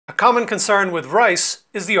common concern with rice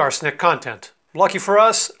is the arsenic content. Lucky for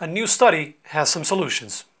us, a new study has some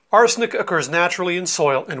solutions. Arsenic occurs naturally in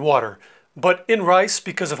soil and water, but in rice,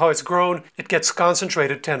 because of how it's grown, it gets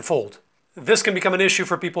concentrated tenfold. This can become an issue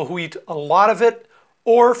for people who eat a lot of it,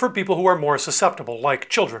 or for people who are more susceptible, like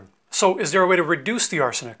children. So is there a way to reduce the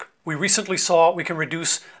arsenic? We recently saw we can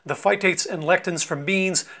reduce the phytates and lectins from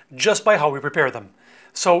beans just by how we prepare them.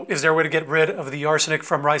 So is there a way to get rid of the arsenic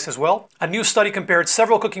from rice as well? A new study compared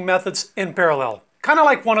several cooking methods in parallel. Kind of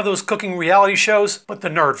like one of those cooking reality shows, but the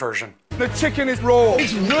nerd version. The chicken is raw.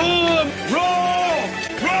 It's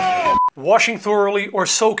raw! Washing thoroughly or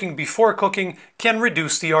soaking before cooking can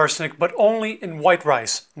reduce the arsenic, but only in white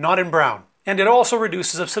rice, not in brown. And it also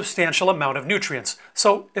reduces a substantial amount of nutrients,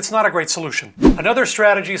 so it's not a great solution. Another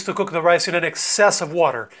strategy is to cook the rice in an excess of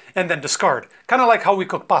water and then discard, kind of like how we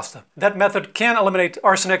cook pasta. That method can eliminate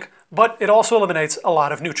arsenic, but it also eliminates a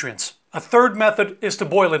lot of nutrients. A third method is to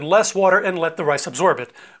boil in less water and let the rice absorb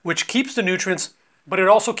it, which keeps the nutrients, but it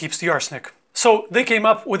also keeps the arsenic. So they came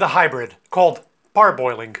up with a hybrid called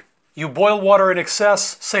parboiling. You boil water in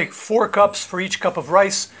excess, say 4 cups for each cup of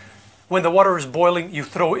rice. When the water is boiling, you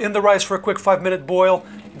throw in the rice for a quick 5-minute boil,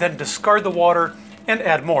 then discard the water and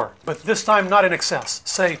add more, but this time not in excess,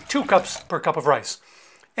 say 2 cups per cup of rice,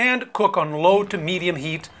 and cook on low to medium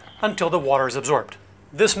heat until the water is absorbed.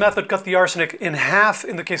 This method cut the arsenic in half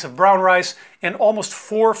in the case of brown rice and almost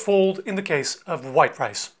 4-fold in the case of white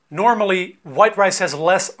rice. Normally, white rice has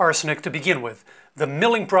less arsenic to begin with. The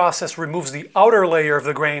milling process removes the outer layer of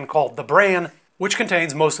the grain called the bran, which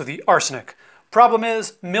contains most of the arsenic. Problem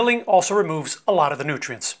is, milling also removes a lot of the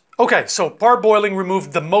nutrients. Okay, so parboiling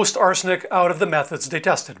removed the most arsenic out of the methods they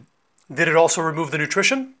tested. Did it also remove the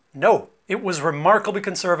nutrition? No. It was remarkably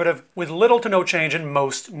conservative with little to no change in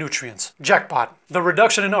most nutrients. Jackpot. The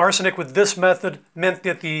reduction in arsenic with this method meant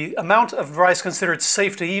that the amount of rice considered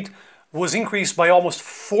safe to eat was increased by almost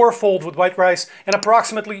 4-fold with white rice and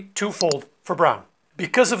approximately 2-fold for brown.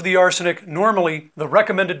 Because of the arsenic, normally the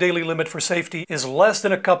recommended daily limit for safety is less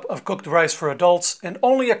than a cup of cooked rice for adults and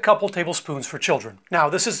only a couple tablespoons for children. Now,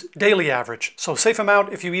 this is daily average, so safe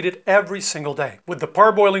amount if you eat it every single day. With the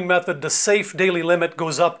parboiling method, the safe daily limit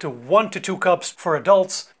goes up to 1 to 2 cups for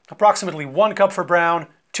adults, approximately 1 cup for brown,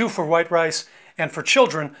 2 for white rice, and for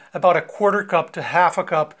children, about a 1/4 cup to 1/2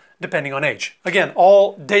 cup, depending on age. Again,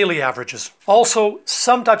 all daily averages. Also,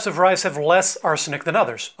 some types of rice have less arsenic than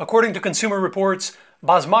others. According to Consumer Reports,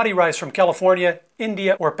 basmati rice from California,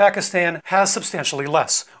 India, or Pakistan has substantially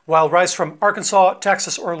less, while rice from Arkansas,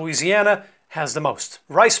 Texas, or Louisiana has the most.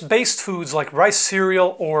 Rice-based foods like rice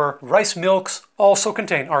cereal or rice milks also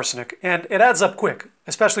contain arsenic, and it adds up quick,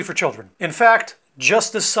 especially for children. In fact,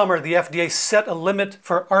 just this summer, the FDA set a limit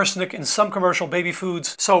for arsenic in some commercial baby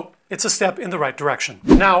foods, so it's a step in the right direction.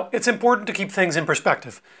 Now, it's important to keep things in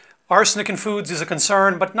perspective. Arsenic in foods is a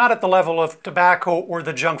concern, but not at the level of tobacco or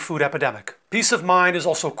the junk food epidemic. Peace of mind is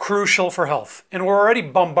also crucial for health, and we're already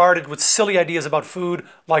bombarded with silly ideas about food,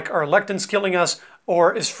 like are lectins killing us,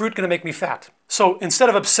 or is fruit going to make me fat? So instead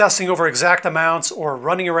of obsessing over exact amounts or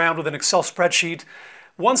running around with an Excel spreadsheet,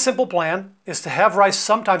 one simple plan is to have rice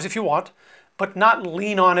sometimes if you want, but not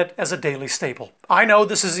lean on it as a daily staple. I know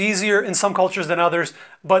this is easier in some cultures than others,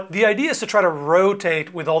 but the idea is to try to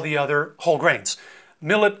rotate with all the other whole grains.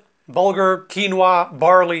 Millet, bulgur, quinoa,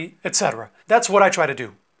 barley, etc. That's what I try to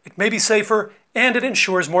do. It may be safer, and it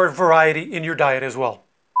ensures more variety in your diet as well.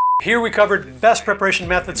 Here we covered best preparation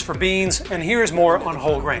methods for beans, and here's more on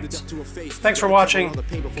whole grains. Thanks for watching.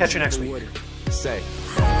 Catch you next week.